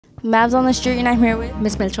Mavs on the Street, and I'm here with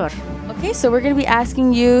Miss Melchor. Okay, so we're going to be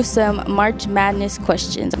asking you some March Madness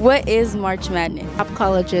questions. What is March Madness? Top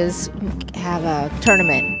colleges have a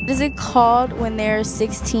tournament. What is it called when there are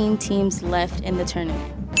 16 teams left in the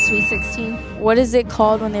tournament? Sweet 16. What is it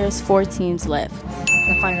called when there's 4 teams left?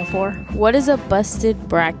 The Final Four. What is a busted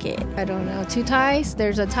bracket? I don't know. 2 ties.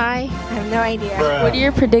 There's a tie. I have no idea. What are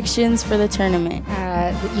your predictions for the tournament?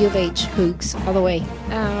 The U of H Cougs all the way.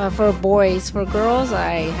 For boys, for girls,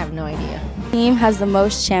 I have no idea. Team has the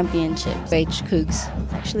most championships. H Cougs.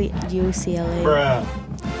 It's actually UCLA.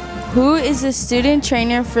 Who is the student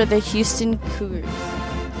trainer for the Houston Cougars?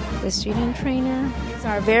 The student trainer. It's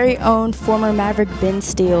our very own former Maverick Ben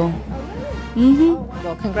Steele.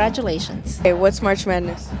 Well, congratulations. Okay, what's March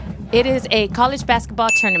Madness? It is a college basketball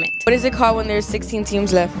tournament. What is it called when there's 16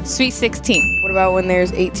 teams left? Sweet 16. What about when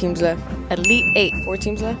there's 8 teams left? Elite 8. 4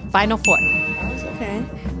 teams left? Final 4. Okay.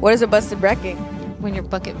 What is a busted bracket? When your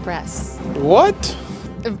bucket breasts. What?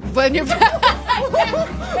 When your when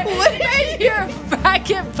your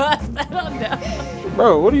bracket bust. I don't know.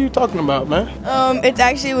 Bro, what are you talking about, man? It's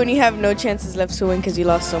actually when you have no chances left to win because you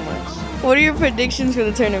lost so much. What are your predictions for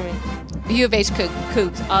the tournament? U of H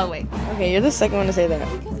Cougs all the way. Okay, you're the second one to say that.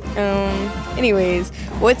 Anyways,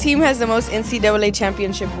 what team has the most NCAA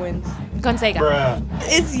championship wins? Gonzaga.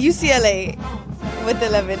 It's UCLA with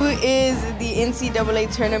 11. Who is the NCAA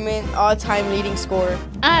tournament all-time leading scorer?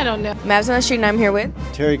 I don't know. Mavs on the Street, and I'm here with?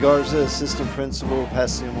 Terry Garza, assistant principal,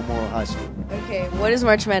 Pasadena Memorial High School. Okay, what is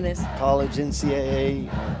March Madness? College NCAA,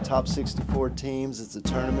 top 64 teams. It's a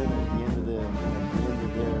tournament at the end of their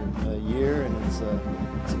year, and it's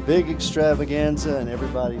a big extravaganza, and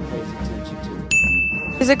everybody pays attention to it.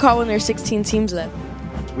 What is it called when there's 16 teams left?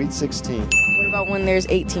 Sweet 16. What about when there's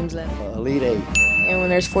 8 teams left? Elite 8. And when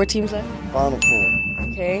there's 4 teams left? Final 4.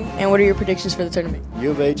 Okay, and what are your predictions for the tournament?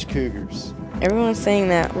 U of H Cougars. Everyone's saying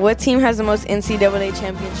that. What team has the most NCAA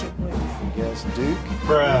championship wins? Yes, Duke.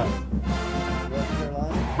 North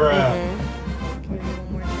Carolina. Can we give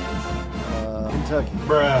one more chance? Kentucky.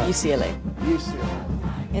 UCLA. UCLA.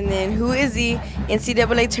 And then who is the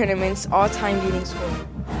NCAA tournament's all-time leading scorer?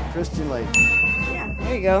 Christian Lake. Yeah,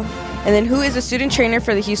 there you go. And then who is the student trainer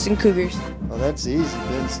for the Houston Cougars? Oh, that's easy.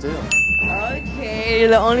 Ben Steele. Okay, you're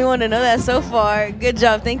the only one to know that so far. Good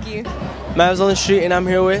job, thank you. Mavs on the Street, and I'm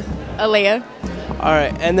here with Alea.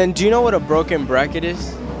 Alright, and then do you know what a broken bracket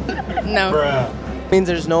is? No. It means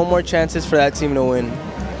there's no more chances for that team to win.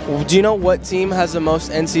 Do you know what team has the most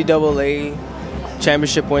NCAA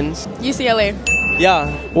championship wins? UCLA.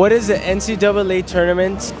 Yeah. What is the NCAA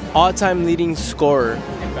tournament's all-time leading scorer?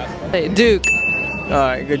 Duke.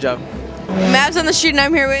 Alright, good job. Mavs on the Street, and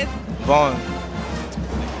I'm here with? Vaughn.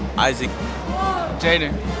 Isaac.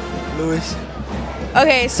 Jaden. Lewis.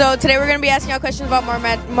 Okay, so today we're going to be asking out questions about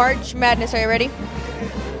March Madness. Are you ready?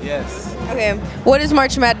 Yes. Okay, what is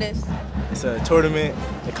March Madness? It's a tournament,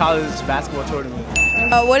 a college basketball tournament.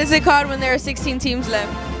 What is it called when there are 16 teams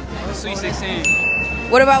left? Sweet 16.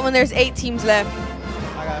 What about when there's 8 teams left?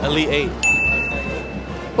 Elite 8.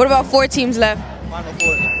 What about 4 teams left? Final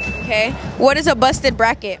 4. Okay. What is a busted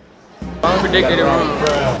bracket? I predicted it wrong.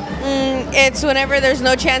 It's whenever there's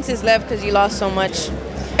no chances left because you lost so much.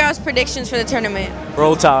 What's predictions for the tournament?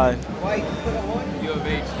 Roll Tide. U of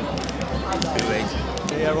H.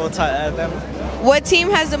 Yeah, roll Tide, Alabama. What team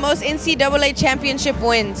has the most NCAA championship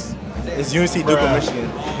wins? It's UNC Duke of Michigan.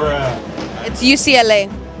 It's UCLA.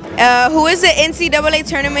 Who is the NCAA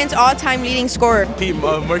tournament's all-time leading scorer? Pete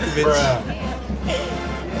Markovich.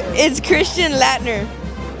 It's Christian Latner.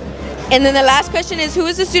 And then the last question is, who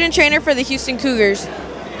is the student trainer for the Houston Cougars?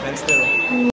 Ben Steele.